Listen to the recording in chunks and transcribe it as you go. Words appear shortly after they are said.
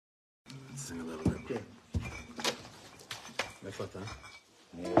sing a little bit. Okay. איפה אתה?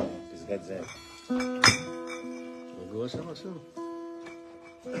 פסגת זאב. רגוע שם עכשיו?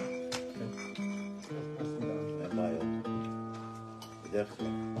 אין בעיות. בדרך כלל.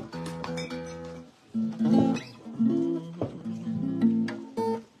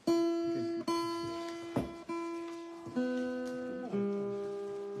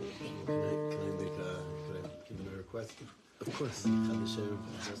 Of course. They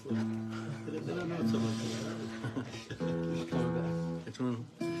don't know so much. Keep coming back. Which one?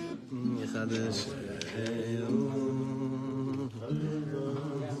 יחדש.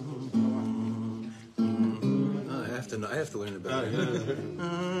 I have to learn it better.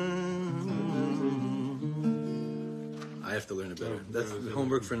 I have to learn it better. That's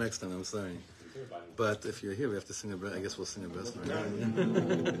homework for next time, I'm sorry. But if you're here, we have to sing a breath. I guess we'll sing a breath.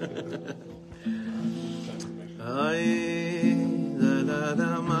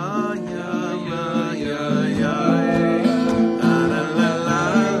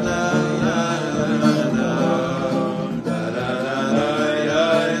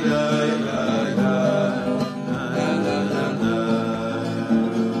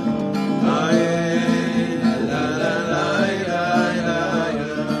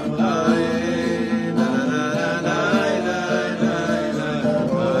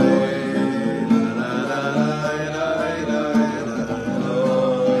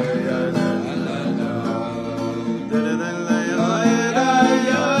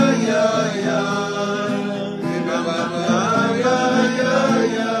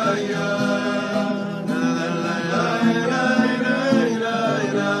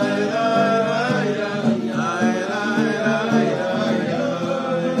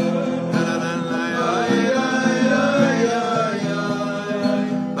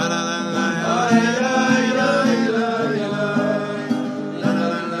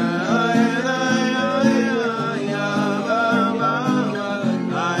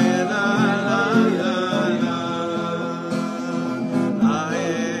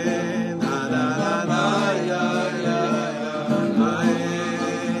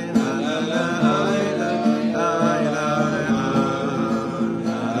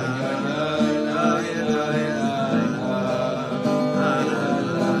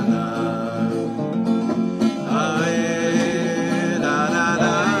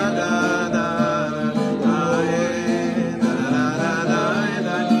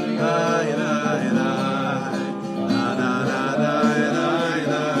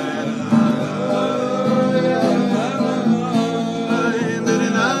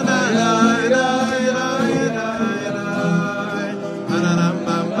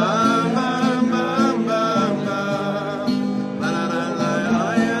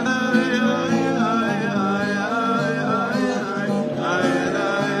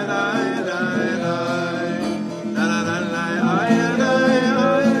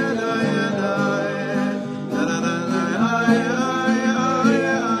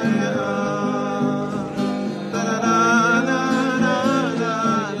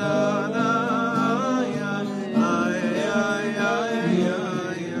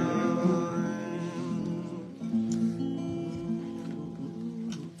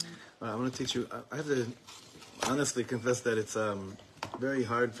 I have to honestly confess that it's very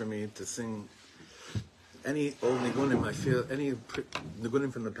hard for me to sing any old nigunim. I feel any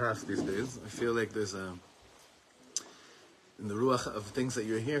nigunim from the past these days. I feel like there's in the ruach of things that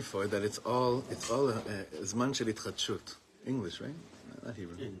you're here for, that it's all zman shel itchadshut. English, right? Not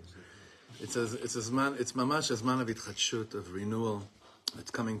Hebrew. It's mamash zman of itchadshut, of renewal.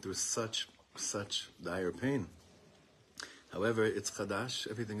 It's coming through such dire pain. However, it's chadash.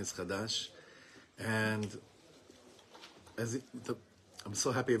 Everything is chadash, and I'm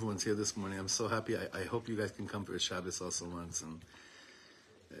so happy everyone's here this morning. I'm so happy. I hope you guys can come for a Shabbos also once, and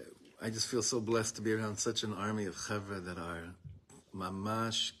I just feel so blessed to be around such an army of chevra that are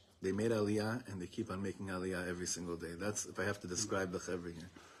mamash. They made aliyah, and they keep on making aliyah every single day. That's if I have to describe the chevra here.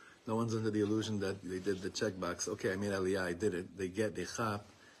 No one's under the illusion that they did the checkbox. Okay, I made aliyah. I did it. They chap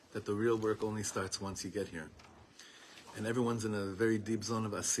that the real work only starts once you get here. And everyone's in a very deep zone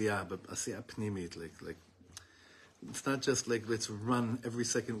of asiyah, but asiyah pnimit, like it's not just like let's run every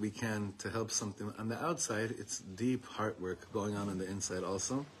second we can to help something. On the outside, it's deep heart work going on the inside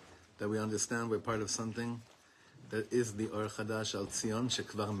also, that we understand we're part of something that is the Or Chadash al Tzion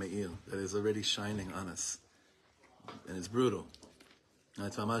Shekvar Me'ir, that is already shining on us. And it's brutal. And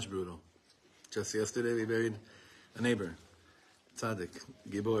it's mamash brutal. Just yesterday we buried a neighbor, tzadok,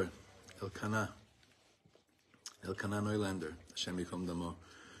 Gibor, Elkanah Neulander, Hashem Yikom Damo.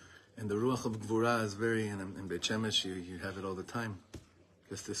 And the ruach of Gvura is very, and in Beit Shemesh you have it all the time.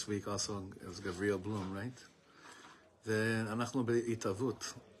 just this week also, it was Gabriel Bloom, right? Then אנחנו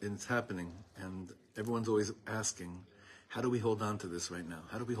בהתהוות, it's happening, and everyone's always asking, how do we hold on to this right now?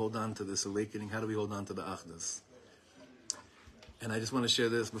 How do we hold on to this awakening? How do we hold on to the Achdus? And I just want to share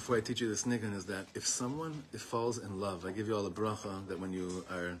this before I teach you this nigun, is that if someone falls in love, I give you all a bracha that when you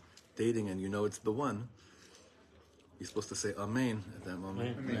are dating and you know it's the one, you're supposed to say Amen at that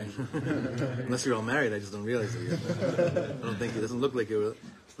moment. Right? Unless you're all married, I just don't realize it yet. I don't think it doesn't look like you're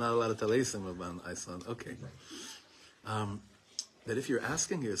not a lot of talaisim about I son. Okay. That if you're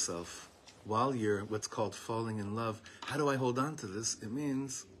asking yourself while you're what's called falling in love, how do I hold on to this? It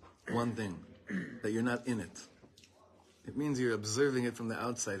means one thing, that you're not in it. It means you're observing it from the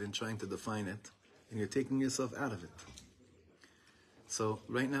outside and trying to define it, and you're taking yourself out of it. So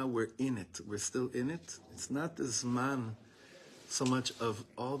right now we're in it. We're still in it. It's not this man so much of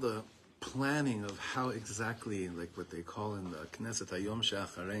all the planning of how exactly, like what they call in the Knesset, Hayom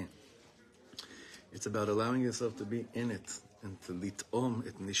She'acharei. It's about allowing yourself to be in it and to lit'om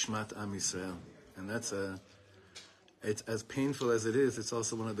et nishmat Am Yisrael. And it's as painful as it is, it's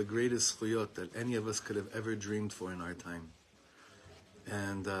also one of the greatest zchuyot that any of us could have ever dreamed for in our time.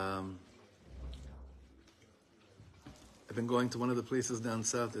 And I've been going to one of the places down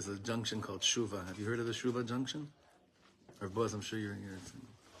south. There's a junction called Shuva. Have you heard of the Shuva junction? Or Boaz, I'm sure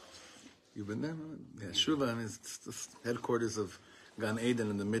you've been there? Yeah, Shuva, I mean, it's the headquarters of Gan Eden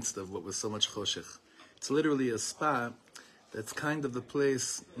in the midst of what was so much choshech. It's literally a spot that's kind of the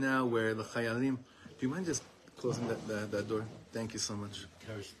place now where the Chayalim... Do you mind just closing that door? Thank you so much.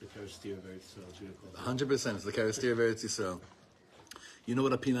 The Karastir of Eretz Yisrael. 100%. It's the Karastir of Eretz Yisrael. You know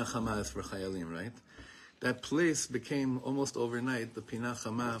what a Pinah Chama is for Chayalim, right? That place became almost overnight the Pinah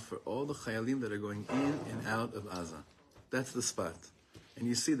Chama for all the Chayalim that are going in and out of Gaza. That's the spot. And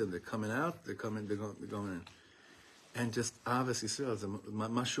you see them. They're coming out. They're going in. And just Avas Yisrael is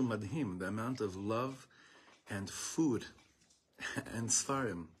mashu madhim, the amount of love and food and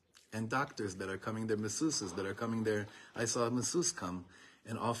svarim and doctors that are coming there, mesusas that are coming there. I saw a mesus come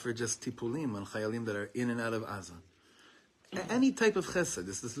and offer just tipulim on chayalim that are in and out of Gaza. Any type of chesed.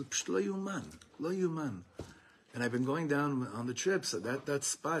 This is lo yuman. And I've been going down on the trips. That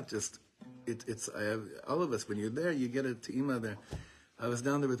spot just, it's all of us, when you're there, you get a te'ima there. I was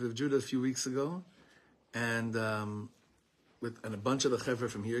down there with Rav Judah a few weeks ago, and a bunch of the chevra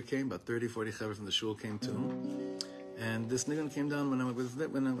from here came, about 30, 40 chevra from the shul came too. And this nigun came down when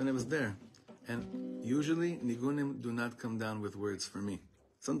I was there. And usually, nigunim do not come down with words for me.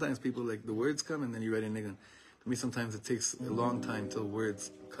 Sometimes people, like, the words come and then you write a nigun. For me, sometimes it takes a long time till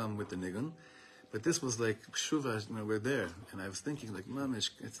words come with the nigun. But this was like, shuva, we're there. And I was thinking, like,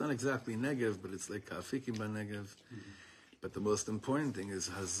 mamish, it's not exactly negev, but it's like kafikim ba negev. But the most important thing is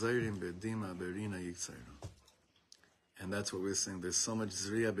hazarim bedima berina yitzayru. And that's what we're saying. There's so much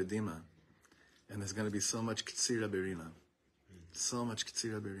zriya bedima. And there's going to be so much ktsira berina. So much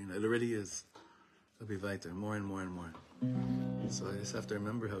ktsira berina. It already is. It'll be weiter, more and more and more. So I just have to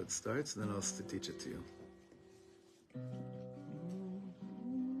remember how it starts, and then I'll teach it to you.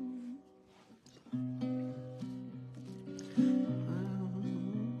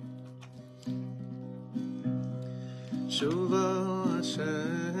 Shuva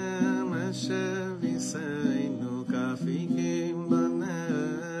Hashem Hashem Yiseinu Kafikim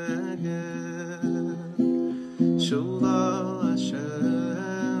Baneged. Shuva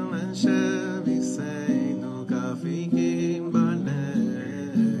Hashem Hashem Yiseinu Kafikim Baneged.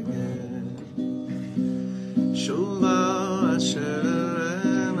 Shuva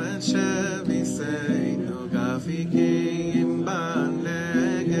Hashem Hashem Yiseinu Kafikim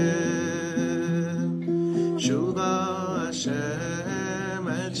Baneged. Shuva Hashem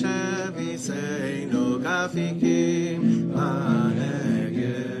Hashem Yiseinu Kafikim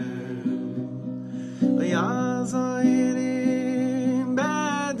Baneged. Yazoirim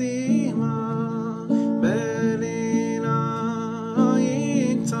Bedima Belina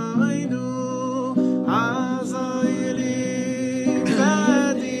Yiktaidu. Azoirim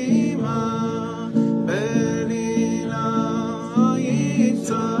Bedima Belina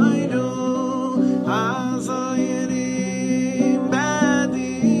Yiktaidu. Azoirim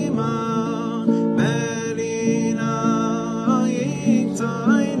Bedima Belina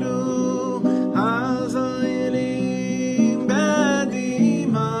Yiktaidu.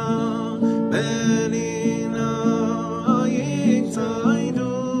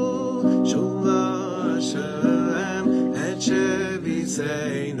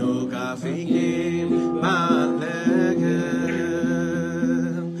 Seinu kafikim baneged.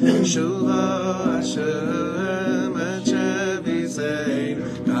 Shuva Hashem Hashem Seinu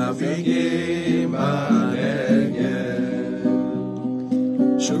kafikim baneged.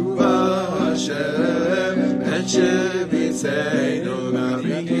 Shuva Hashem et shevitzenu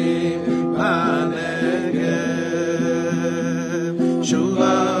gafikim b'negev.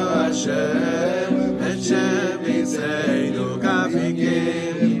 Shuva Hashem et shevitzenu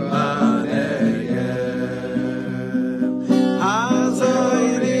gafikim b'negev.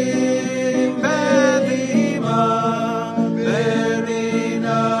 Hazoyrim bedima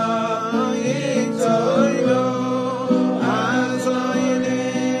berina yitzoylo.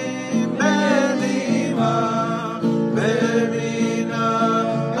 Hazoyrim bedima berina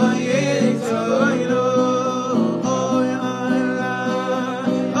yitzoylo. Oy Allah,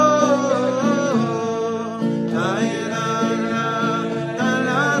 oh, ay la la la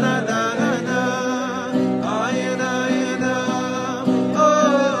la la la la, ay la la, oh,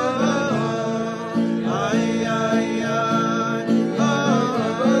 ay ay ay, oh,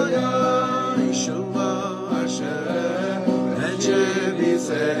 Yeshua Hashem, et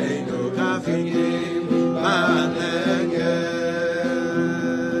shevitzenu gafikim b'negev.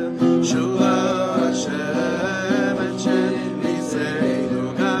 Yeshua Hashem, et shevitzenu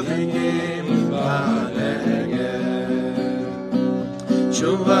gafikim b'negev.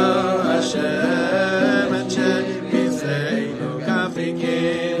 Yeshua Hashem, et shevitzenu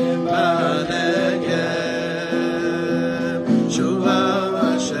gafikim b'negev. Yeshua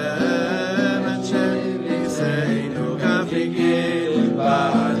Hashem, et shevitzenu gafikim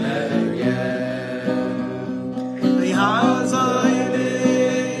b'negev. Hazoyrim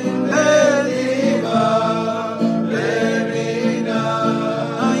bedima berina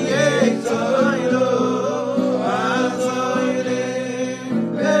yitzoylo. Hazoyrim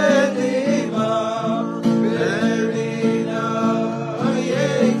bedima berina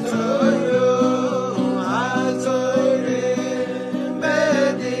yitzoylo. Hazoyrim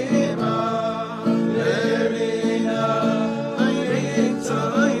bedima berina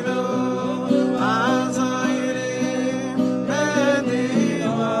yitzoylo. Hazoyrim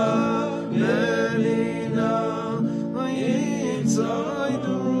bedima berina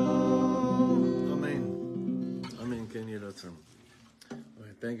yitzoylo. Amen. Amen. Ken Yerotzim. All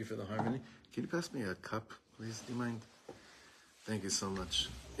right, thank you for the harmony. Can you pass me a cup, please? Do you mind? Thank you so much.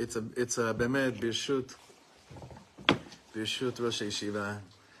 It's a bemed birshut Rosh Yeshiva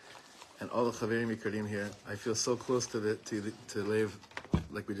and all the Chaverim Yikarim here. I feel so close to Lev,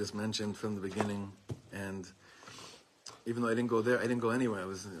 like we just mentioned from the beginning. And even though I didn't go there, I didn't go anywhere. I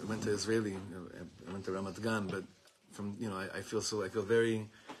went to Israeli, I went to Ramat Gan, but I feel very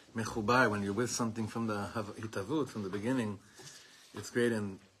mechubar when you're with something from the hitavut, from the beginning. It's great,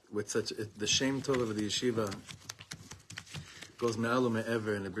 and with the shem tov of the yeshiva goes me'alu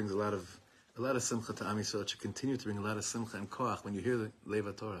me'ever, and it brings a lot of simcha to Am Yisrael. It should continue to bring a lot of simcha and koach when you hear the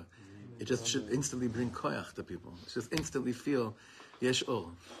Leva Torah. It just should instantly bring koach to people. It's just instantly feel yesh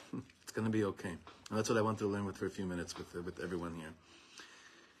ol. It's going to be okay. And that's what I want to learn for a few minutes with everyone here.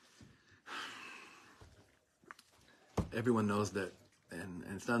 Everyone knows that, and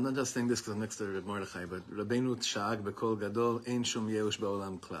it's not, I'm not just saying this because I'm next to Reb Mordechai, but Rabbeinu T'sha'ag b'kol gadol ein shum yeush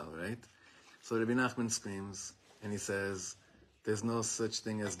ba'olam klal, right? So Rabbi Nachman screams, and he says, there's no such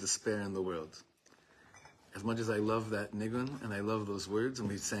thing as despair in the world. As much as I love that nigun, and I love those words, and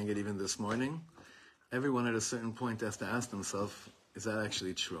we sang it even this morning, everyone at a certain point has to ask themselves, is that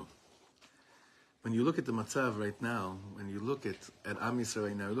actually true? When you look at the matzav right now, when you look at Am Yisrael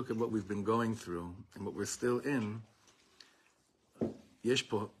right now, you look at what we've been going through, and what we're still in, יש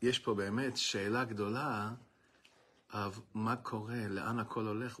פה באמת שאלה גדולה of מה קורה, לאן הכל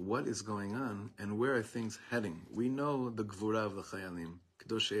הולך, what is going on, and where are things heading. We know the gvura of the chayalim,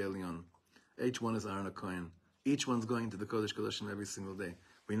 Kedoshei Elyon. Each one is Aaron HaKohen. Each one's going to the Kodesh Kodashim every single day.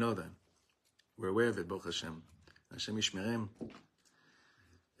 We know that. We're aware of it, Baruch Hashem. Hashem yishmerem.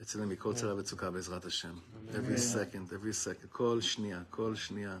 אצלם מכל צרה וצוקה בעזרת השם. Every second, כל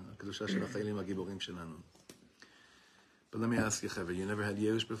שנייה, הקדושה של החיילים הגיבורים שלנו. But let me ask you, Chaver, you never had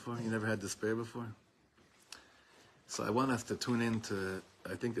Yerush before? You never had despair before? So I want us to tune into,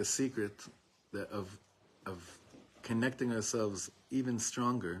 I think, a secret of connecting ourselves even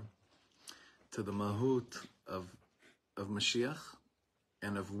stronger to the mahut of Mashiach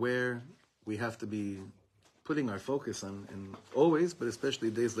and of where we have to be putting our focus on, and always, but especially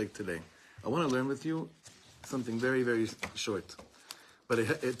days like today. I want to learn with you something very, very short. But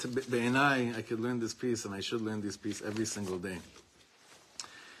be'enai, I could learn this piece, and I should learn this piece every single day.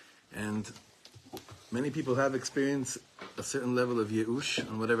 And many people have experienced a certain level of yeush,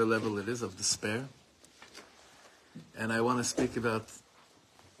 on whatever level it is, of despair. And I want to speak about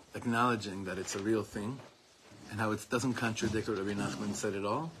acknowledging that it's a real thing, and how it doesn't contradict what Rabbi Nachman said at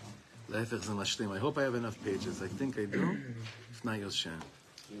all. I hope I have enough pages. I think I do. If not, you'll share.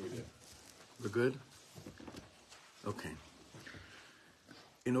 We're good? Okay.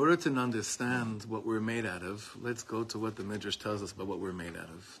 In order to understand what we're made out of, let's go to what the Midrash tells us about what we're made out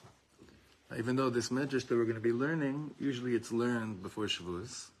of. Even though this Midrash that we're going to be learning, usually it's learned before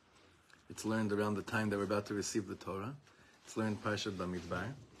Shavuos. It's learned around the time that we're about to receive the Torah. It's learned Parshat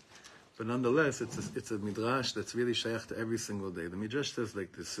Bamidbar. But nonetheless, it's a Midrash that's really shaykh to every single day. The Midrash says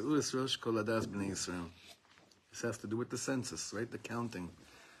like this, Se'uris Rosh Kol Adas B'nai Yisrael. This has to do with the census, right? The counting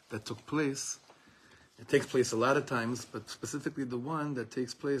that took place. It takes place a lot of times, but specifically the one that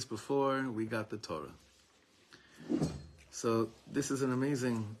takes place before we got the Torah. So this is an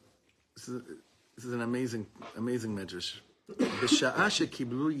amazing medrash. בשעה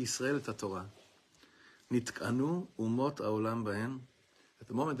שקיבלו ישראל את התורה, נתקענו אומות העולם בהן. At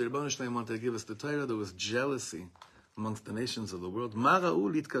the moment the Rebbeinu Shalom wanted to give us the Torah, there was jealousy amongst the nations of the world. מה ראו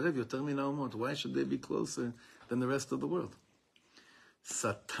להתקרב יותר מן האומות? Why should they be closer than the rest of the world?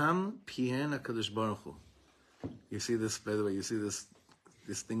 Satam Pien HaKadosh Baruch Hu. You see this, by the way, you see this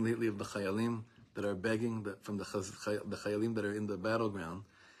thing lately of the Chayalim that are begging from the Chayalim that are in the battleground.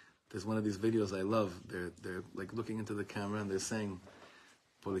 There's one of these videos I love. They're like looking into the camera and they're saying,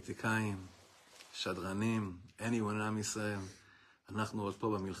 Politikaim, Shadranim, anyone in Am Yisrael, Anachnu od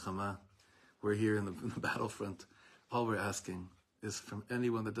po b'milchama. We're here in the battlefront. All we're asking is from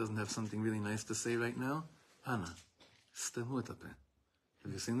anyone that doesn't have something really nice to say right now, Ana, stemu et hape.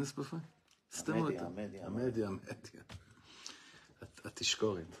 Have you seen this before? Amedya.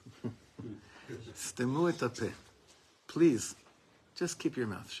 Atishkorit. Stemu et hape. Please, just keep your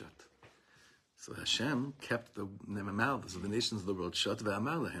mouth shut. So Hashem kept the mouths of the nations of the world shut.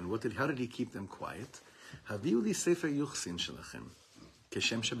 Ve'amar lahen. How did He keep them quiet? Haviu li sefer yuchsin shelachem,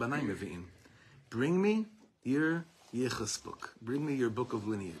 keshem shebanai mevi'im. Bring me your yichus book. Bring me your book of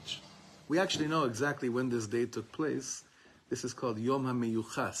lineage. We actually know exactly when this day took place. This is called Yom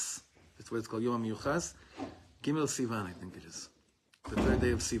HaMiyuchas. That's what it's called, Yom HaMiyuchas. Gimel Sivan, I think it is. The third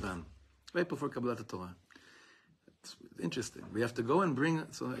day of Sivan. Right before Kabbalat Torah. It's interesting. We have to go and bring...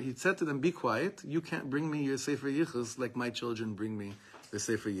 So He said to them, be quiet. You can't bring me your Sefer Yichus like my children bring me the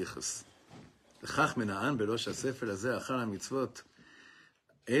Sefer Yichus. L'chach mena'an berosh ha-sefer hazeh achar ha-mitzvot.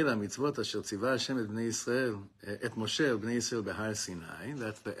 Eila mitzvot asher tziva Hashem et bnei Yisrael, et Moshe el bnei Yisrael behar Sinai.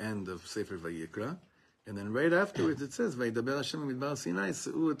 That's the end of Sefer Vayikra. And then right afterwards it says, Vayidaber Hashem midbar Sinai,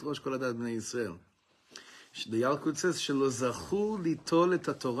 se'u et rosh kol adat bnei Yisrael. The Yalkut says, shelo zachu litol et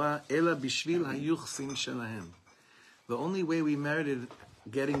ha-Torah, ela bishvil ha-yuchsim shelahem. The only way we merited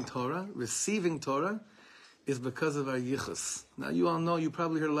getting Torah, receiving Torah, is because of our yichus. Now you all know, you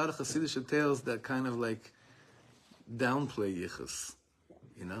probably heard a lot of Hasidic tales that kind of like downplay yichus.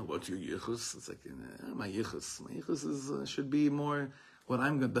 You know, what's your yichus? It's like, my yichus. My yichus is, should be more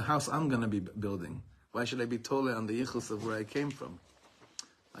the house I'm going to be building. Why should I be told on the yichus of where I came from?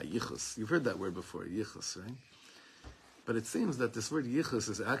 My yichus. You've heard that word before, yichus, right? But it seems that this word yichus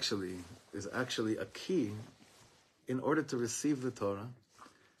is actually a key in order to receive the Torah,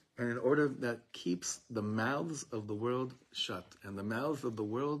 and in order that keeps the mouths of the world shut. And the mouths of the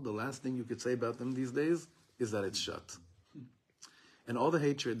world, the last thing you could say about them these days is that it's shut. And all the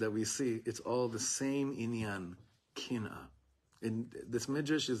hatred that we see, it's all the same inyan, kina. And this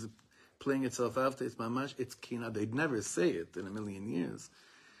midrash is playing itself out. It's mamash, it's kina. They'd never say it in a million years.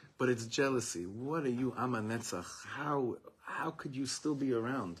 But it's jealousy. What are you, Am HaNetzach? How could you still be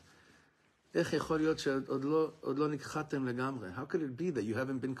around? How could it be that you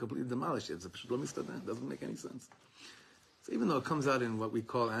haven't been completely demolished yet? It doesn't make any sense. So even though it comes out in what we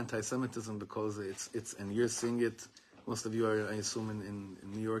call anti-Semitism, because it's and you're seeing it, most of you are, I assume, in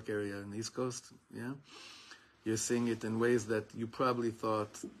New York area, in the East Coast, yeah? You're seeing it in ways that you probably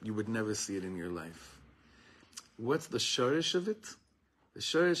thought you would never see it in your life. What's the shorish of it? The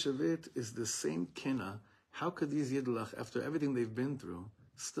shorish of it is the same kina. How could these Yidlach, after everything they've been through,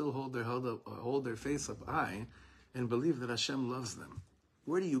 still hold their face up high and believe that Hashem loves them?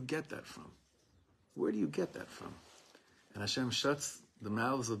 Where do you get that from? Where do you get that from? And Hashem shuts the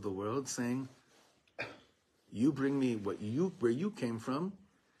mouths of the world, saying, you bring me where you came from,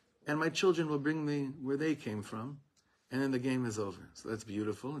 and my children will bring me where they came from, and then the game is over. So that's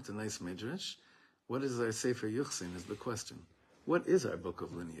beautiful. It's a nice midrash. What is our Sefer Yuchsin is the question. What is our book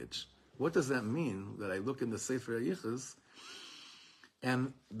of lineage? What does that mean that I look in the Sefer Yichus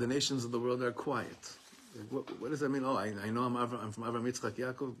and the nations of the world are quiet? What does that mean? Oh, I know I'm from Avraham Yitzchak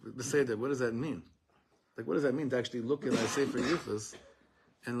Yaakov. The Seder, what does that mean? Like, what does that mean to actually look in our Sefer Yichus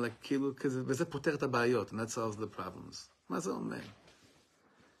and like, because v'zeh poter et habayot, and that solves the problems. Ma zeh omer?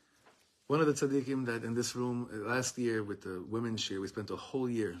 One of the tzaddikim that in this room last year with the women's shir, we spent a whole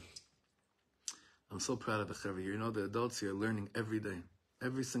year. I'm so proud of the chaver. You know, the adults here are learning every day.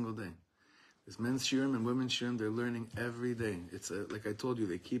 every single day. There's men's shiurim and women's shiurim. They're learning every day. It's like I told you,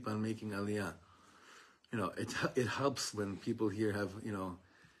 they keep on making aliyah. It helps when people here have,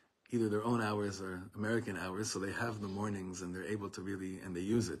 either their own hours or American hours, so they have the mornings and they're able to really, and they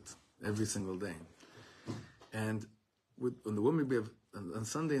use it every single day. And when the women, we have, on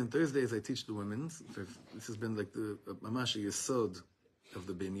Sunday and Thursdays, I teach the women. This has been like the mamash yesod of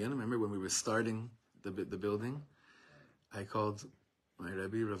the binyan. Remember when we were starting the building? I called my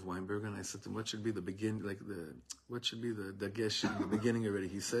Rebbe, Rav Weinberg, and I said to him, what should be the what should be the dagesh in the beginning already?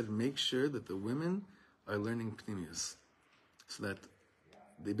 He said, make sure that the women are learning pnimius, so that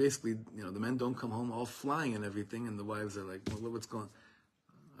they basically, the men don't come home all flying and everything, and the wives are like, well, what's going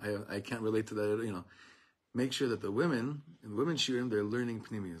on? I can't relate to that, Make sure that the women, in women's shiurim, they're learning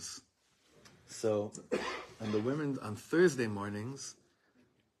pnimius. So, and the women on Thursday mornings,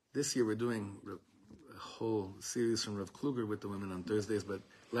 this year we're doing a whole series from Rav Kluger with the women on Thursdays, but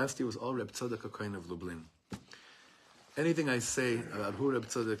last year was all Reb Tzadok Hakohen of Lublin. Anything I say about who Reb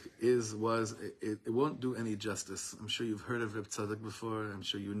Tzadok it won't do any justice. I'm sure you've heard of Reb Tzadok before. I'm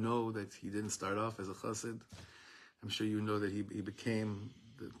sure you know that he didn't start off as a chassid. I'm sure you know that he became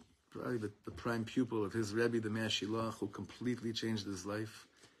probably the prime pupil of his Rebbe, the Mea Shilach, who completely changed his life.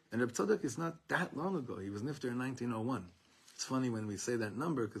 And Reb Tzadok is not that long ago. He was nifter in 1901. It's funny when we say that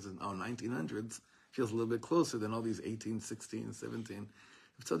number, because in 1900s feels a little bit closer than all these 18, 16, 17. Reb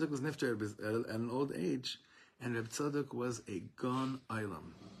Tzadok was nifter at an old age, and Reb Tzadok was a gon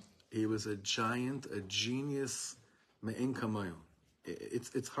olam. He was a giant, a genius, me'in kamayu.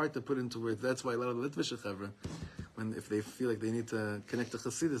 It's hard to put into words. That's why a lot of the Litvish Chavra, if they feel like they need to connect to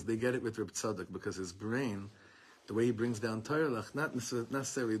Chassidus, they get it with Reb Tzadok, because his brain, the way he brings down Taryalach, not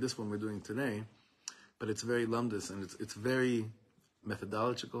necessarily this one we're doing today, but it's very lumdus, and it's very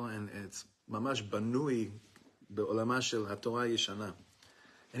methodological, and it's mamash banui be'olama shel haTorah yeshana.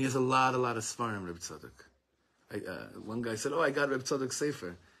 And he has a lot of svarim, Reb Tzadok. One guy said, I got Reb Tzadok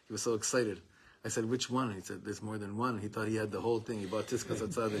Sefer. He was so excited. I said, which one? He said, there's more than one. He thought he had the whole thing. He bought Tiskas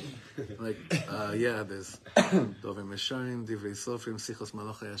HaTzadik. I'm like, yeah, there's Dover Mesharim, Divrei Sofrim, Sichos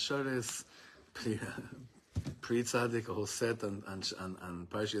Malachai Ashares, Pri Tzadik, a whole set on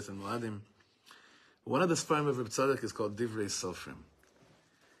Parshias and Moadim. One of the Sfarim of Reb Tzadok is called Divrei Sofrim.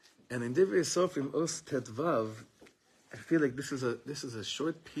 And in Divrei Sofrim, Os Tet Vav, I feel like this is a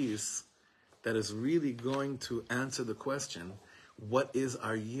short piece that is really going to answer the question, what is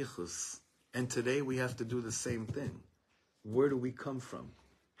our yichus? And today we have to do the same thing. Where do we come from?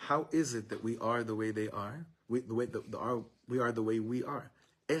 How is it that we are the way they are? We are the way we are.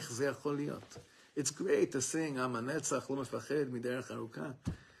 Ech ze yachol liot. It's great to sing Am hanetzach lo mefached miderech aruka,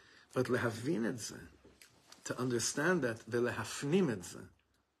 but lehavin et ze, to understand that, velehafnim et ze,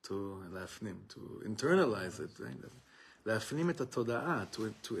 to internalize it, right? Lehavnim et hatoda'ah,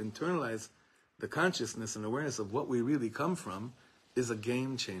 to internalize the consciousness and awareness of what we really come from, is a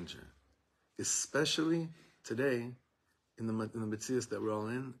game changer. Especially today, in the Metzius that we're all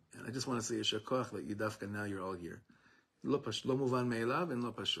in. And I just want to say, Yesher Koach, that Yidafka, now you're all here. Lo muvan me'elav and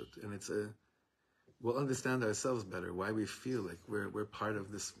lo pashut. And we'll understand ourselves better, why we feel like we're part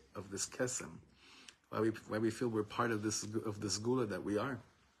of this kesem, why we feel we're part of this gula that we are.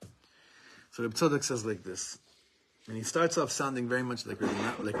 So Reb Tzadok says like this, and he starts off sounding very much like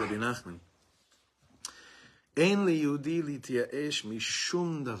Rabbi Nachman. Ein liyudi litia'esh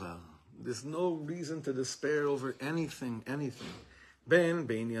mishum davar. There's no reason to despair over anything. Ben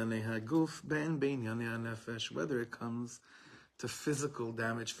beinyanei haguf, ben beinyanei hanefesh, whether it comes to physical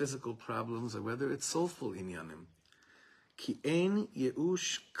damage, physical problems, or whether it's soulful inyanim. Ki ein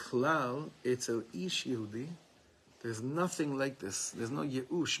yeush klal etzel ish Yehudi. There's nothing like this. There's no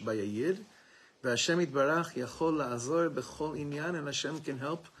yeush by a yid. V'Hashem yitbarach yachol la'azor b'chol inyan, and Hashem can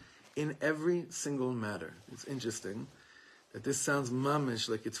help in every single matter. It's interesting that this sounds mamish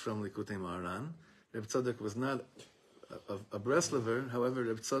like it's from Likutei Moharan. Reb Tzadok was not a Breslover. However,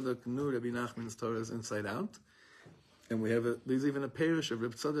 Reb Tzadok knew Rabbi Nachman's Torahs inside out. And there's even a parish of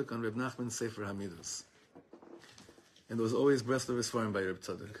Reb Tzadok on Reb Nachman's Sefer Hamidus. And there was always Breslover Sfarim by Reb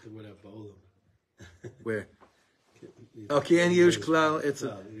Tzadok. Where? Ki en yush klal, it's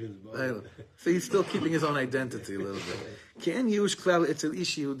so he's still keeping his own identity a little bit. Ki en yush klal, it's an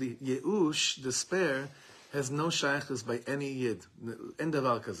issue. The Yeush, despair, has no shaykhus by any yid. En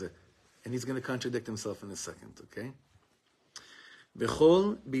davar kazeh. And he's going to contradict himself in a second, okay?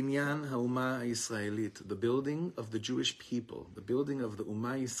 Bechol binyan ha'uma Yisraelit, the building of the Jewish people, the building of the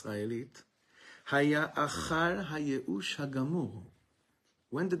Ummah Yisraelit, haya achar ha'yeush hagamur.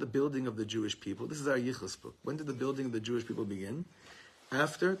 When did the building of the Jewish people, this is our Yichus book, when did the building of the Jewish people begin?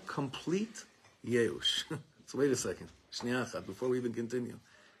 After complete Yeush. So wait a second. Shniya achat, before we even continue.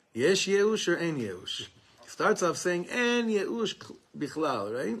 Yesh Yeush or En Yeush? He starts off saying, En Yeush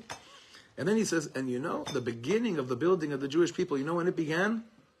Bichlal, right? And then he says, and you know, the beginning of the building of the Jewish people, you know when it began?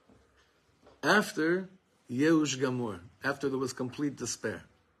 After Yeush Gamur, after there was complete despair.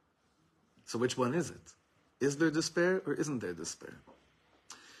 So which one is it? Is there despair or isn't there despair?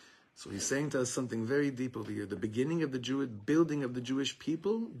 So he's saying to us something very deep over here. The beginning of the building of the Jewish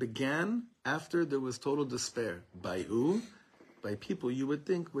people began after there was total despair. By who? By people you would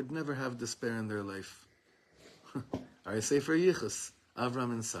think would never have despair in their life. Our Sefer Yichus,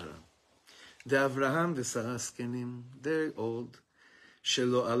 Avram and Sarah. The Avraham v'Sarah skenim, they're old.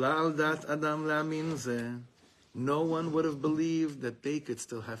 Shelo ala al dat adam la'amin zeh. No one would have believed that they could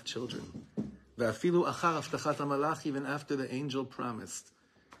still have children. V'afilu achar avtachat hamalach, even after the angel promised.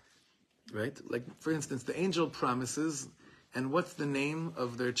 Right? Like, for instance, the angel promises, and what's the name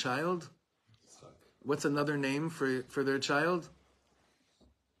of their child? What's another name for their child?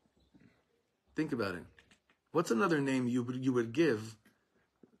 Think about it. What's another name you would give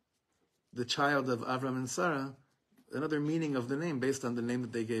the child of Avram and Sarah? Another meaning of the name based on the name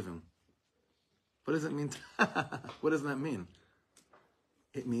that they gave him. What does it mean? What does that mean?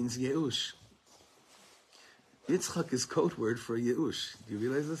 It means Yeush. Yitzchak is code word for Yeush. Do you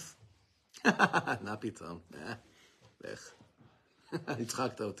realize this? Napitam.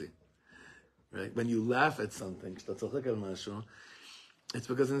 Yitzchak tauti. Right? When you laugh at something, it's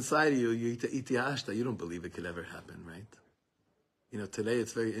because inside you you don't believe it could ever happen, right? You know, today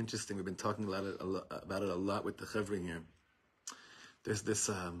it's very interesting. We've been talking about it a lot with the Chevron here. There's this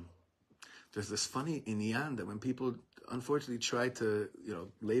funny inyan that when people unfortunately try to,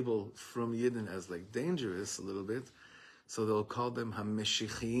 label from Yidden as like dangerous a little bit, so they'll call them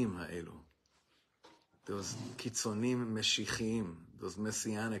ha-meshichim ha'elu. Those kitzonim meshichim, those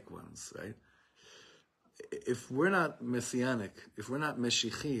messianic ones, right? If we're not messianic, if we're not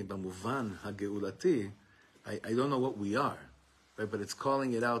meshichi, b'muvan ha-geulati, I don't know what we are, right? But it's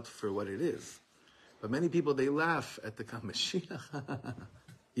calling it out for what it is. But many people, they laugh at the Mashiach.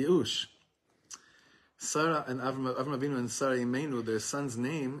 Yeush. Sarah and Avram Avinu and Sarah Imenu, their son's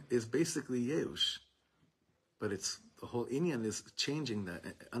name is basically Yeush. But it's the whole Inyan is changing that,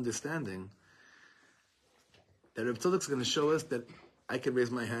 understanding that Reb Tzadok's going to show us that I could raise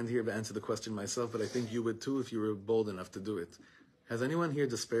my hand here to answer the question myself, but I think you would too if you were bold enough to do it. Has anyone here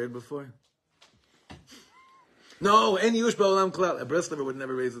despaired before? No, any Yush Ba'olam Klal. A Breslover would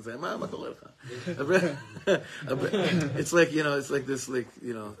never raise his hand. It's like, it's like this,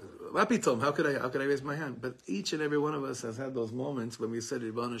 Rapitom, how could I raise my hand? But each and every one of us has had those moments when we said,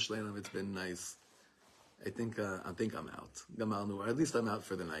 Ribbon Shleilam, it's been nice. I think I'm out. Gamal Nur. At least I'm out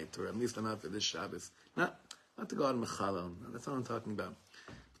for the night, or at least I'm out for this Shabbos. Not to go out in Mechalon. That's what I'm talking about.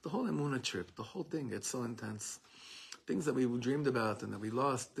 But the whole Emunah trip, the whole thing gets so intense. Things that we dreamed about and that we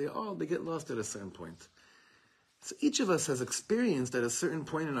lost, they get lost at a certain point. So each of us has experienced at a certain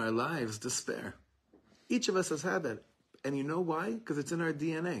point in our lives despair. Each of us has had that. And you know why? Because it's in our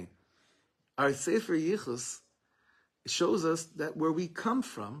DNA. Our Sefer Yichus shows us that where we come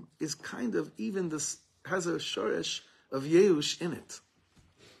from is kind of even this, has a shoresh of Yeush in it.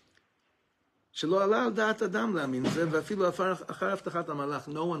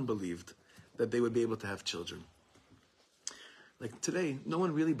 No one believed that they would be able to have children. Like today, no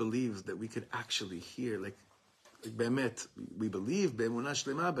one really believes that we could actually hear, like Be'emet, we believe, Be'emunah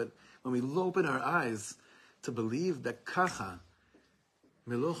Shlema, but when we open our eyes to believe that Kacha,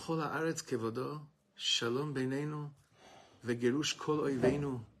 Melo Chol Haaretz Kevodo, Shalom Beinenu, Vegerush Kol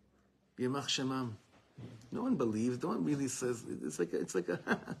Oivenu, Yemach Shemam. No one believes, no one really says, it's like a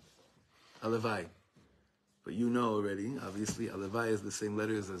Alevai. But you know already, obviously, Alevai is the same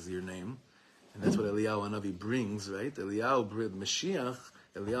letters as your name. And that's what Eliyahu Hanavi brings, right? Eliyahu brings Mashiach.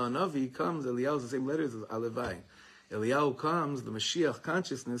 Eliyahu Hanavi comes, Eliyahu is the same letters as Alevai. Eliyahu comes, the Mashiach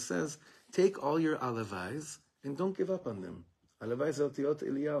consciousness says, take all your Alevais and don't give up on them. Alevai Zeltiot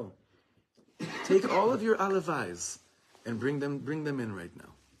Eliyahu. Take all of your Alevais and bring them in right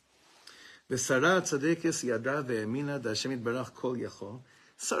now. Sarah tzadekes yada ve'emina da Hashem yitbarach kol yachol.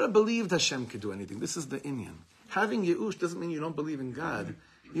 Sarah believed Hashem could do anything. This is the Inyan. Having Yeush doesn't mean you don't believe in God.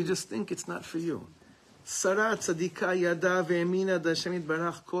 You just think it's not for you. Sarah tzadika yada ve'emina da Hashem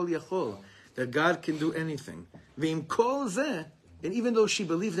yitbarach kol yachol. That God can do anything. Ve'im kol zeh. And even though she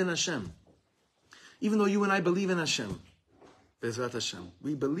believed in Hashem, even though you and I believe in Hashem, Bezrat Hashem,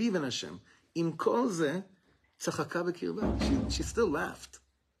 we believe in Hashem, im kol zeh tzachaka b'kirba. She still laughed.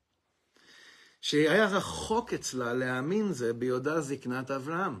 She felt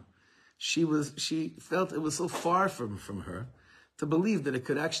it was so far from her to believe that it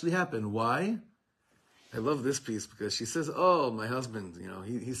could actually happen. Why? I love this piece because she says, "Oh, my husband,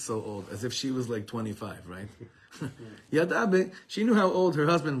 he's so old," as if she was like 25, right? Yadabe, she knew how old her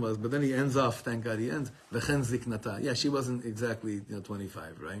husband was, but then he ends off. Thank God he ends. V'chen ziknata. Yeah, she wasn't exactly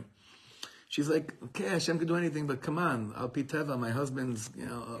 25, right? She's like, okay, Hashem can do anything, but come on, al piteva, my husband's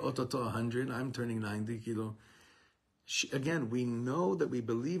ototo 100, I'm turning 90 kilo. Again, we know that we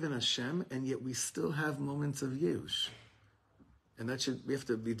believe in Hashem, and yet we still have moments of yush. And we have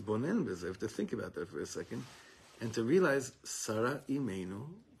to be bonen, we have to think about that for a second, and to realize Sarah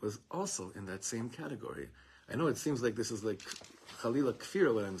Imenu was also in that same category. I know it seems like this is like Chalila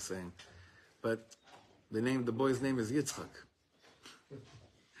Kfira, what I'm saying, but the boy's name is Yitzchak.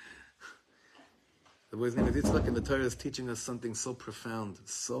 The boy's name is Yitzchak, and the Torah is teaching us something so profound,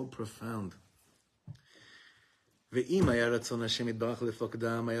 so profound. If it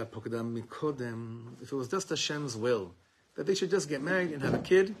was just Hashem's will that they should just get married and have a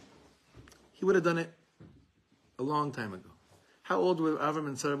kid, He would have done it a long time ago. How old were Avram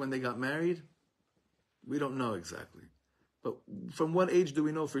and Sarah when they got married? We don't know exactly. But from what age do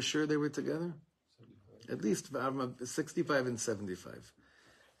we know for sure they were together? 75. At least Avram, 65 and 75.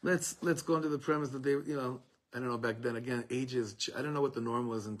 Let's go into the premise that they, I don't know, back then, again, ages, I don't know what the norm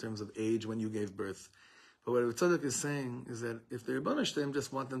was in terms of age when you gave birth. But what tzadok is saying is that if the Rebbeinu Shalom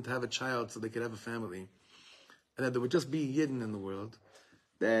just want them to have a child so they could have a family, and that there would just be Yidden in the world,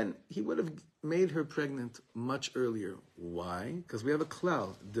 then he would have made her pregnant much earlier. Why? Because we have a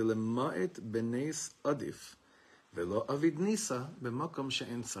klal, dilema'et benes adif, velo avid nisa b'makom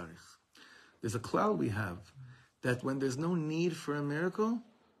she'en tzarich. There's a klal we have, that when there's no need for a miracle,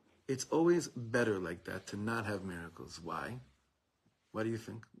 it's always better like that, to not have miracles. Why? Why do you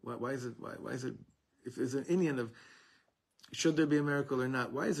think? Why is it, if there's an Indian of, should there be a miracle or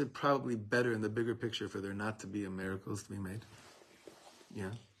not, why is it probably better in the bigger picture for there not to be miracles to be made?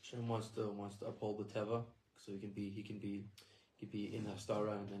 Yeah. Hashem wants to uphold the teva, so he can be in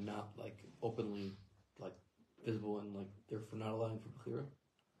hastara and then not like openly like visible and like therefore not allowing for bechira.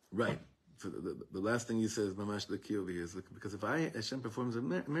 Right. So the last thing you said is mamash l'ki over here, is because if Hashem performs a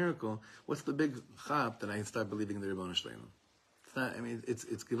miracle, what's the big chap that I start believing in the Rebbeinu Shalom? It's not. I mean, it's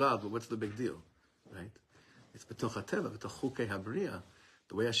givald, but what's the big deal, right? It's b'toch hateva, b'toch chukei habriya.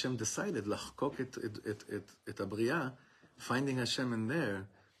 The way Hashem decided lachkok et habriya, finding Hashem in there.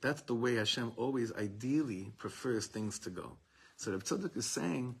 That's the way Hashem always ideally prefers things to go. So Reb Tzadok is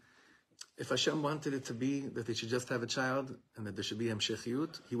saying, if Hashem wanted it to be that they should just have a child and that there should be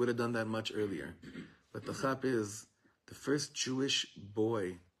hemshechiyut, He would have done that much earlier. But the chap is, the first Jewish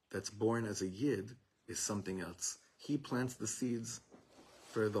boy that's born as a Yid is something else. He plants the seeds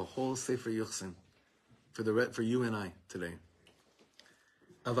for the whole Sefer Yuchsin, for you and I today.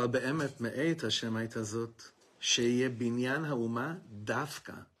 Aval be'emet me'et Hashem haytazot sheye binyan ha'uma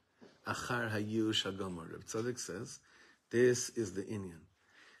dafka achar hayush hagomor. Reb Tzadok says, this is the inyan.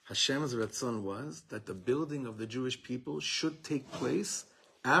 Hashem's ratzon was that the building of the Jewish people should take place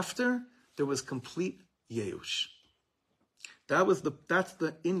after there was complete yeush. That's the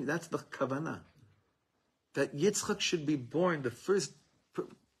kavanah. That Yitzchak should be born, the first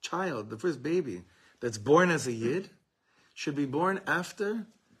child, the first baby that's born as a Yid, should be born after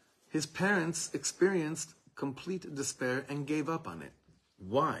his parents experienced complete despair and gave up on it.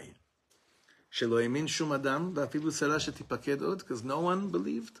 Why? Because no one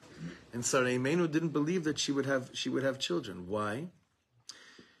believed, and Sarah Imenu didn't believe that she would have children. Why?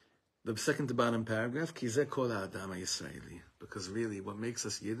 The second to bottom paragraph, because really what makes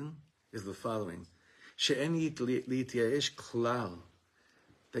us Yidden is the following: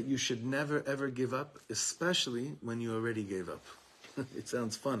 that you should never ever give up, especially when you already gave up. It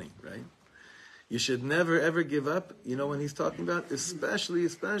sounds funny, right? You should never ever give up. You know when he's talking about, especially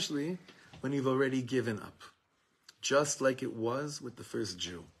when you've already given up. Just like it was with the first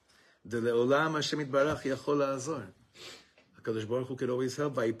Jew. HaKadosh Baruch Hu could always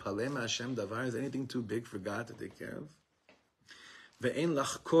help. Is anything too big for God to take care of? This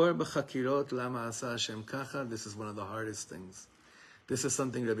is one of the hardest things. This is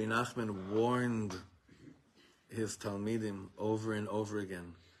something Rabbi Nachman warned his Talmidim over and over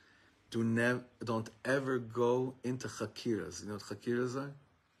again. Don't ever go into chakiras. You know what chakiras are?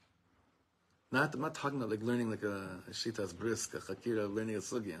 I'm not talking about like learning like a shitas brisk, a chakira, learning a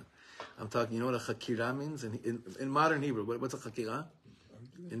sugya. I'm talking, you know what a chakira means? In modern Hebrew, what's a chakira?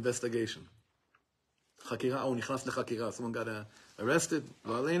 Investigation. Chakira, nichnas lechakira. Someone got arrested,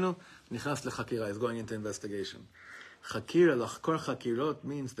 lo aleinu, nichnas lechakira. He's going into investigation. Chakira, lachkor chakirot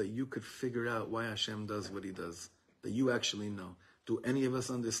means that you could figure out why Hashem does what He does. That you actually know. Do any of us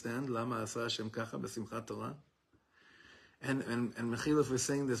understand? Lama asa Hashem kacha b'simchat Torah? And Mechila for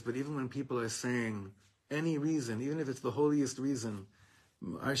saying this, but even when people are saying, any reason, even if it's the holiest reason,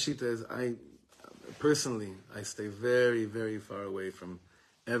 our shita is, I stay very, very far away from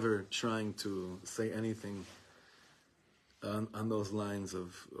ever trying to say anything on those lines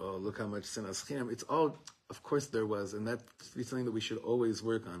of, oh, look how much sin aschinam. It's all, of course there was, and that's something that we should always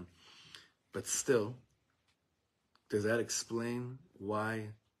work on. But still, does that explain why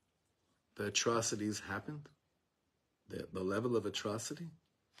the atrocities happened? The level of atrocity?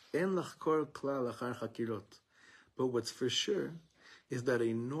 En lachkor klal achar chakirot. But what's for sure is that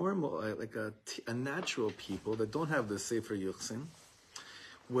a normal, like a natural people that don't have the Sefer Yuchsin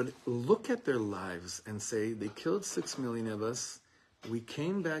would look at their lives and say, they killed 6 million of us, we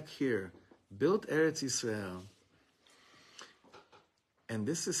came back here, built Eretz Yisrael, and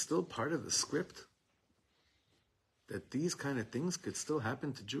this is still part of the script, that these kind of things could still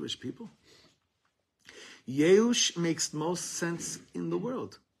happen to Jewish people? Yeush makes most sense in the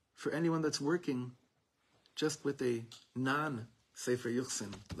world for anyone that's working just with a non-Sefer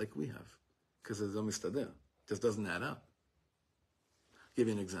Yuchsin like we have, because it's omistadeh, just doesn't add up. Give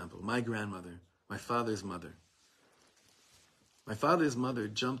you an example. My grandmother, my father's mother. My father's mother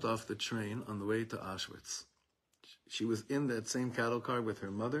jumped off the train on the way to Auschwitz. She was in that same cattle car with her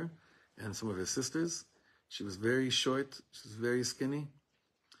mother and some of her sisters. She was very short. She was very skinny.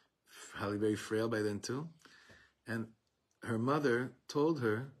 Probably very frail by then too. And her mother told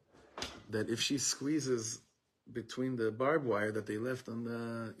her that if she squeezes between the barbed wire that they left on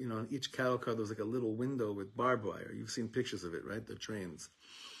the, on each cattle car, there was like a little window with barbed wire. You've seen pictures of it, right? The trains.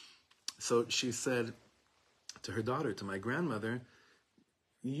 So she said to her daughter, to my grandmother,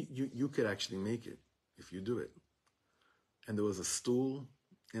 you could actually make it if you do it. And there was a stool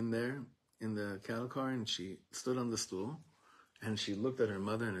in there, in the cattle car, and she stood on the stool, and she looked at her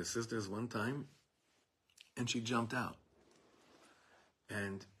mother and her sisters one time, and she jumped out.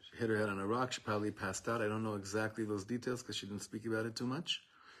 And she hit her head on a rock. She probably passed out. I don't know exactly those details because she didn't speak about it too much.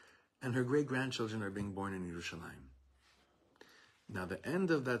 And her great-grandchildren are being born in Yerushalayim. Now, the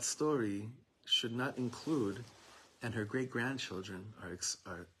end of that story should not include, and her great-grandchildren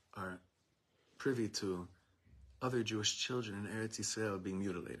are privy to other Jewish children in Eretz Yisrael being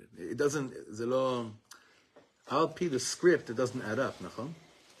mutilated. It doesn't, I'll P the script, it doesn't add up, nachon?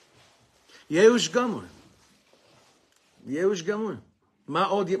 Yeush Gamur. Yeush Gamur.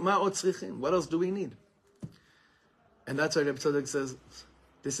 Ma'od tzrichim. What else do we need? And that's why Reb Tzadok says,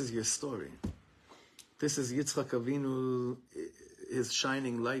 this is your story. This is Yitzchak Avinu, his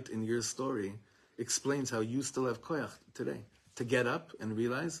shining light in your story, explains how you still have koyach today. To get up and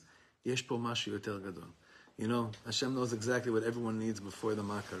realize, yesh po mashu yoter gadol. Hashem knows exactly what everyone needs before the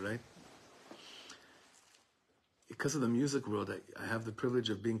Makkah, right? Because of the music world, I have the privilege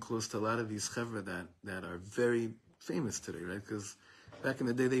of being close to a lot of these chevra that are very famous today, right? Because back in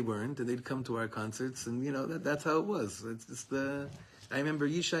the day they weren't, and they'd come to our concerts, and that's how it was. It's just I remember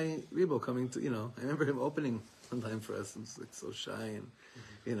Yishai Ribo coming to, I remember him opening one time for us. He was like so shy,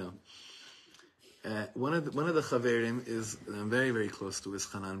 and one of the chaverim is I'm very, very close to is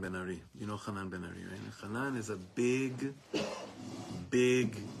Hanan Ben Ari. You know Hanan Ben Ari, right? Hanan is a big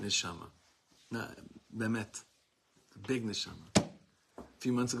neshama. Bemet. Big neshama. A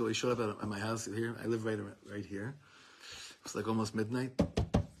few months ago, he showed up at my house here. I live right here. It was like almost midnight.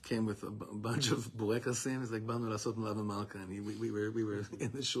 Came with a bunch of buekasim. It's like Banu Lasot Malava Malka, and we were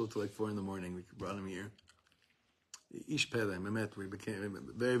in the shul till like 4 a.m. We brought him here. Ish Pele, Mehmet. We became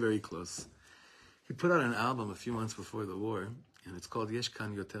very, very close. He put out an album a few months before the war, and it's called Yesh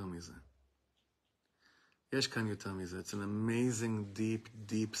Kan Yoter Mizeh. Yesh Kan Yoter Mizeh. It's an amazing,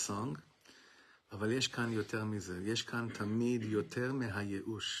 deep song. אבל יש כאן יותר מזה. יש כאן תמיד יותר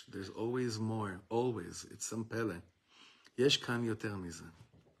מהייאוש. There's always more. Always. It's some פלא. יש כאן יותר מזה.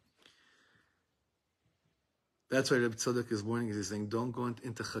 That's why Reb Tzadok is warning. He's saying, don't go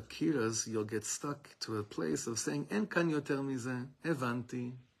into chakiras. You'll get stuck to a place of saying, אין כאן יותר מזה.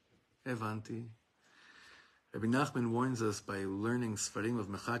 הבנתי. Rabbi Nachman warns us by learning Sfarim of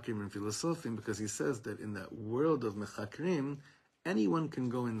Mechakrim and Philosophim, because he says that in that world of Mechakrim, anyone can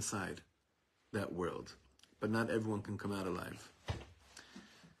go inside that world, but not everyone can come out alive.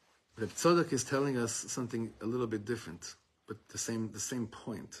 Reb Tzadok is telling us something a little bit different, but the same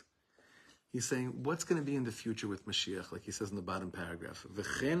point. He's saying, what's going to be in the future with Mashiach, like he says in the bottom paragraph.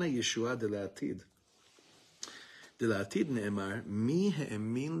 V'chena Yeshua de la'atid. De la'atid ne'emar, mi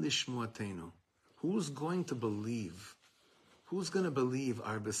he'emin lishmuatenu. Who's going to believe? Who's going to believe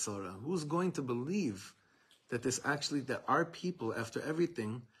our Besora? Who's going to believe that that our people, after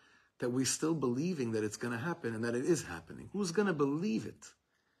everything, that we're still believing that it's going to happen and that it is happening? Who's going to believe it?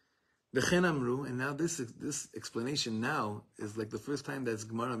 V'chen amru, and now this explanation now is like the first time that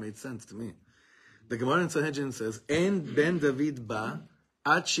Gemara made sense to me. The Gemara in Sanhedrin says, "En ben David ba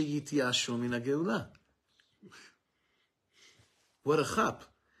ad sheyitiashu min hageula." What a chap!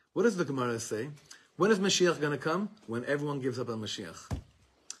 What does the Gemara say? When is Mashiach going to come? When everyone gives up on Mashiach.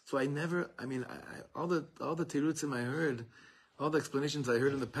 So all the terutzim I heard, all the explanations I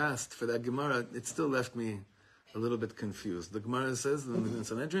heard in the past for that Gemara, it still left me a little bit confused. The Gemara says in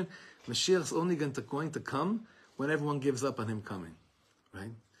Sanhedrin, Mashiach's only going to come when everyone gives up on him coming,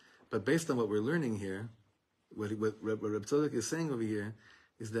 right? But based on what we're learning here, what Reb Tzadok is saying over here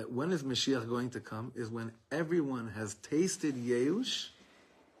is that when is Mashiach going to come? Is when everyone has tasted Yeush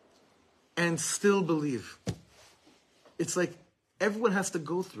and still believe. It's like everyone has to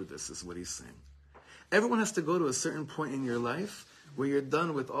go through this, is what he's saying. Everyone has to go to a certain point in your life where you're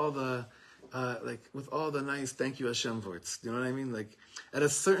done with all the nice thank you Hashem words. You know what I mean? Like at a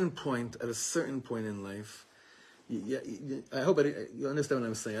certain point in life, I hope you understand what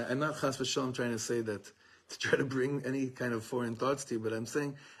I'm saying. I'm not chas v'shalom trying to say that to try to bring any kind of foreign thoughts to you, but I'm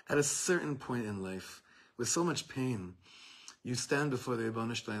saying at a certain point in life, with so much pain, you stand before the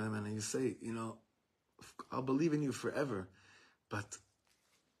Rebbeinu Shalom and you say, I'll believe in you forever, but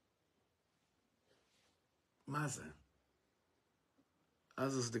Mazeh,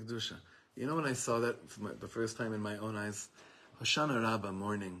 Azus Dikdusha. When I saw that for the first time in my own eyes, Hoshana Rabbah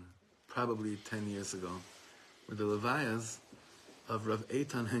morning, probably 10 years ago, were the levayas of Rav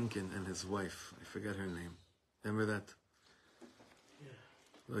Eitan Henkin and his wife. I forget her name. Remember that? Yeah.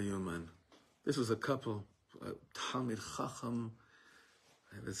 Lo Yuman. This was a couple, Talmid Chacham.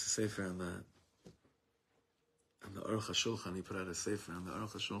 I have a sefer on the Aruch HaShulchan. He put out a sefer on the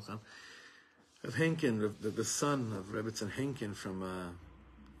Aruch HaShulchan. Rav Henkin, the son of Rebbetzin Henkin from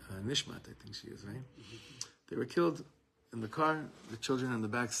Nishmat, I think she is, right? Mm-hmm. They were killed in the car, the children in the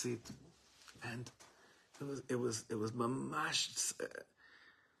back seat, and it was mamash,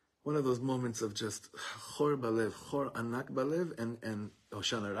 one of those moments of just chor balev, chor anak balev, and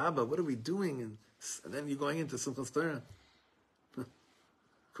Hoshana Rabbah, what are we doing? And then you're going into Simchas Torah.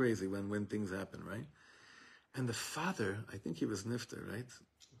 Crazy when things happen, right? And the father, I think he was nifter, right?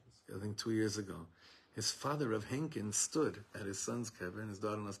 I think 2 years ago. His father, Rav Henkin, stood at his son's kever, his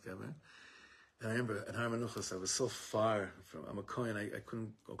daughter-in-law's kever. And I remember at Har Menuchos, I was so far from, I'm a Kohen, I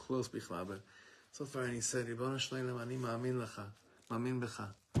couldn't go close, bichlal, but so far, and he said, Ribono Shel Olam, ani ma'amin lecha, ma'amin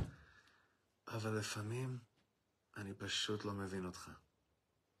becha. Aval lefamim, ani pashut lo mevin otcha.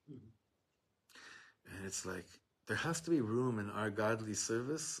 And it's like, there has to be room in our godly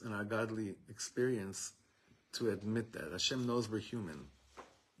service and our godly experience to admit that. Hashem knows we're human.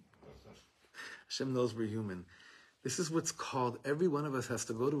 Hashem knows we're human. This is what's called, every one of us has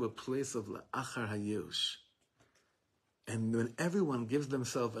to go to a place of la'achar hayush. And when everyone gives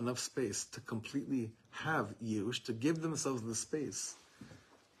themselves enough space to completely have yush, to give themselves the space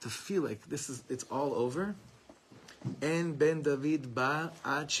to feel like it's all over, En ben David ba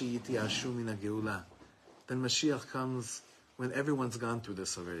ad sheyitiashu min hageula. Then Mashiach comes when everyone's gone through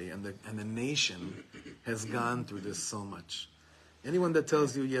this already, and the nation has gone through this so much. Anyone that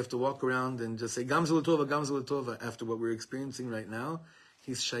tells you have to walk around and just say Gamzu L'Tova after what we're experiencing right now,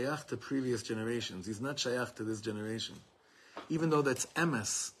 he's shayach to previous generations. He's not shayach to this generation. Even though that's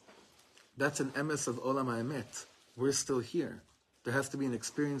emes, that's an emes of Olam HaEmet. We're still here. There has to be an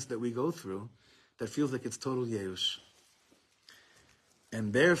experience that we go through that feels like it's total Yeush.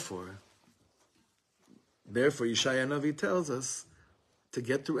 And therefore Yeshaya Navi tells us to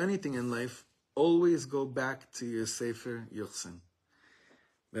get through anything in life, always go back to your Sefer Yochsin.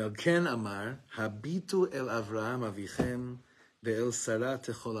 Ve'al amar, habitu el Avraham avichem, ve'el Sarah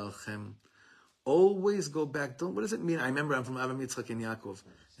techol alchem. Always go back. What does it mean? I remember I'm from Avraham, Yitzchak, and Yaakov.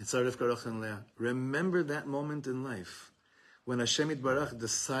 It's Rivka, Rachel, and Leah. Remember that moment in life when Hashem Yitbarach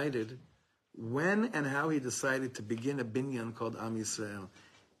decided, when and how He decided to begin a binyan called Am Yisrael.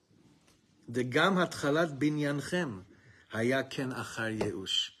 Degam hatchalat binyanchem haya ken achar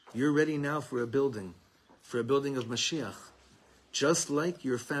yeush. You're ready now for a building of Mashiach. Just like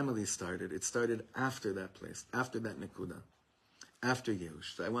your family started. It started after that place, after that nekuda, after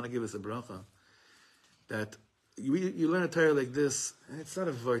Yeush. So I want to give us a bracha that you learn a Torah like this, and it's not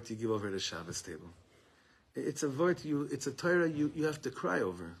a vort you give over at a Shabbos table. It's a vort it's a Torah you have to cry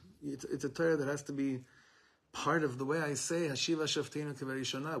over. It's a Torah that has to be part of the way I say Hashiva Shaftenu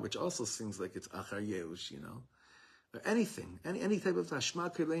Keverishona, which also seems like it's Achar Yeush, or anything, any type of Shema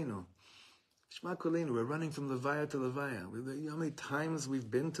Kulenu. Shema Kulenu, we're running from Levaya to Levaya. You know how many times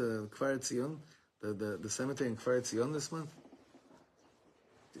we've been to Kfar Tzion, the cemetery in Kfar Tzion this month?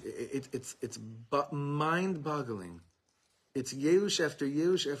 It's mind-boggling. It's Yeush after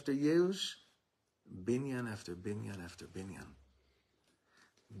Yeush after Yeush, binyan after binyan after binyan.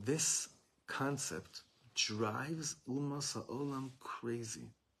 This concept drives Umas Ha'olam crazy.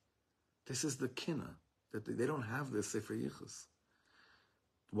 This is the kina, that they don't have this Sefer Yichus.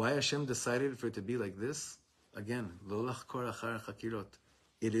 Why Hashem decided for it to be like this? Again, lo lachkor achar chakirot.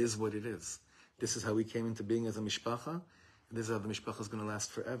 It is what it is. This is how we came into being as a mishpacha, and this is how the mishpacha is going to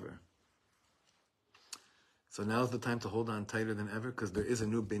last forever. So now's the time to hold on tighter than ever, because there is a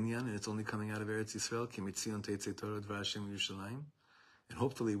new binyan, and it's only coming out of Eretz Yisrael, Ki mitzion teitzei Torah dvar Hashem Yerushalayim. And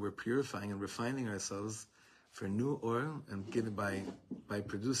hopefully we're purifying and refining ourselves for new oil, and given by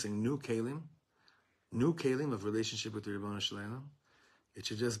producing new kelim of relationship with the Ribono Shel Olam. It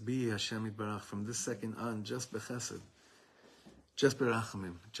should just be Hashem Yitbarach from this second on, just bechesed, just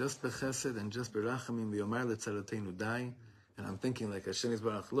berachamim, just bechesed and just berachamim. V'yomar letzarateinu dai. And I'm thinking like Hashem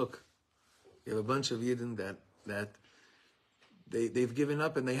Yitbarach, look, you have a bunch of Yidden that they've given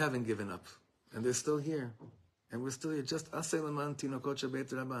up and they haven't given up, and they're still here, and we're still here. Just asay leman tinokot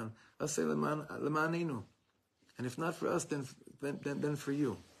shebeit rabban, asay lemanenu, and if not for us, then for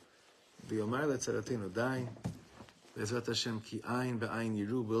you. V'yomar letzarateinu dai. Bezrat Hashem ki ayin be'ayin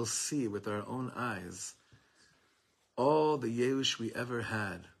yiru. We'll see with our own eyes all the Yehush we ever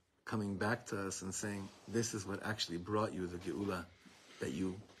had coming back to us and saying, this is what actually brought you the Geula, that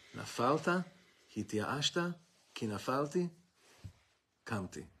you nafalta, hitiashta, ki nafalti,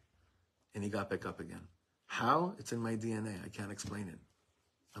 kamti. And he got back up again. How? It's in my DNA. I can't explain it.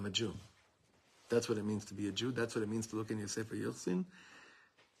 I'm a Jew. That's what it means to be a Jew. That's what it means to look in your Sefer Yochsin.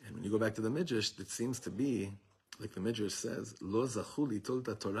 And when you go back to the Midrash, it seems to be, like the Midrash says, Lo zachu litol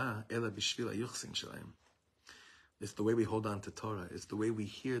ta Torah ela bishvil hayuchsin shelaim. It's the way we hold on to Torah. It's the way we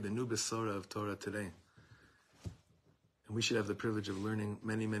hear the new Besorah of Torah today. And we should have the privilege of learning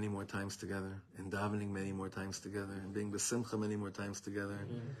many, many more times together, and davening many more times together, and being besimcha many more times together.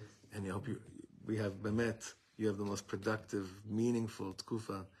 And I hope we have bemet, you have the most productive, meaningful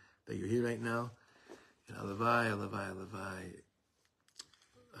tkufa that you're here right now. And alavai, alavai, alavai.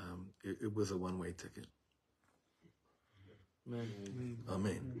 It was a one-way ticket.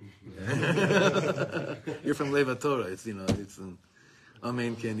 Amen. You're from Leva Torah. It's an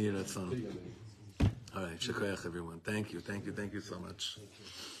Amen Ken Yiratzon. All right, Shekoyach everyone. Thank you so much.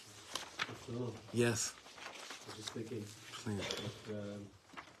 Yes. I was just thinking, Please.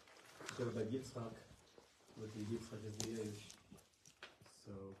 about Yitzchak, what the Yitzchak is the age.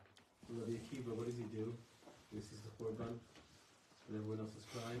 So, Rabbi Akiva, what does he do? He sees the Korban, and everyone else is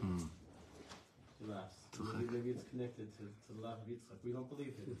crying. He laughs. Maybe it's connected to the laugh of Yitzchak. We don't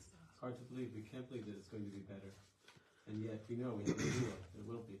believe it. It's hard to believe. We can't believe that it's going to be better. And yet, we know, we have a view. It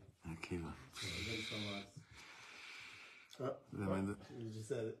will be. Akiva. You just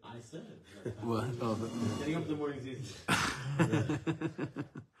said it. I said it. What? Oh, Getting up in the morning is easy.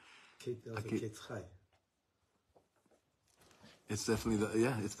 It's definitely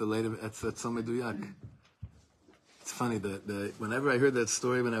it's the light of, that's so meduyak. It's funny, whenever I heard that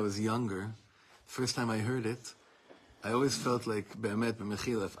story when I was younger, first time I heard it, I always felt like be'emet,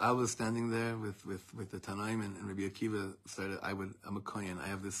 be'mechila, if I was standing there with the Tanaim and Rabbi Akiva started, I'm a kohen, I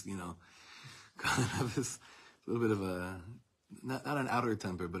have this, I have this little bit of a, not an outer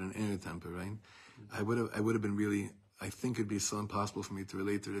temper, but an inner temper, right? I would have been really, I think it'd be so impossible for me to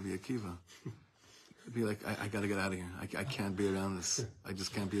relate to Rabbi Akiva. It'd be like, I gotta get out of here. I can't be around this. I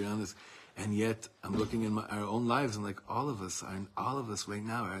just can't be around this. And yet, I'm looking in our own lives, and like all of us right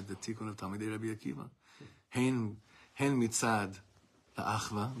now are the tikkun of Talmidei Rabbi Akiva. Hen mitzad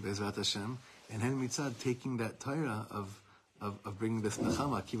la'achva, Be'ezrat Hashem, and hen mitzad taking that Torah of bringing this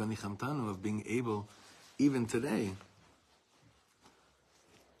nachama, Akiva nichamtanu, of being able, even today,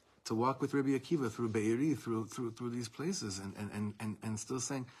 to walk with Rabbi Akiva through Be'eri, through these places, and still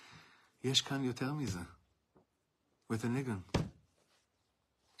saying, Yesh kan yoter mize, with a nigun.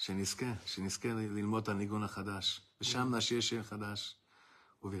 שנזכה ללמוד את הניגון החדש, ושם נשיר שיר חדש,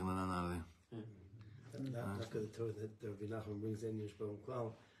 ובגללן נעלה. After the Torah that Rabbi Nachman brings in Yishbon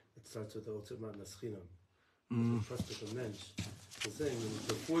Klal, it starts with the Otzmat Naschinam. Trust with the mensch. He's saying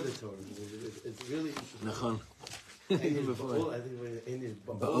before the Torah, it's really... נכון. I think we're in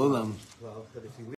בעולם. Well, but if you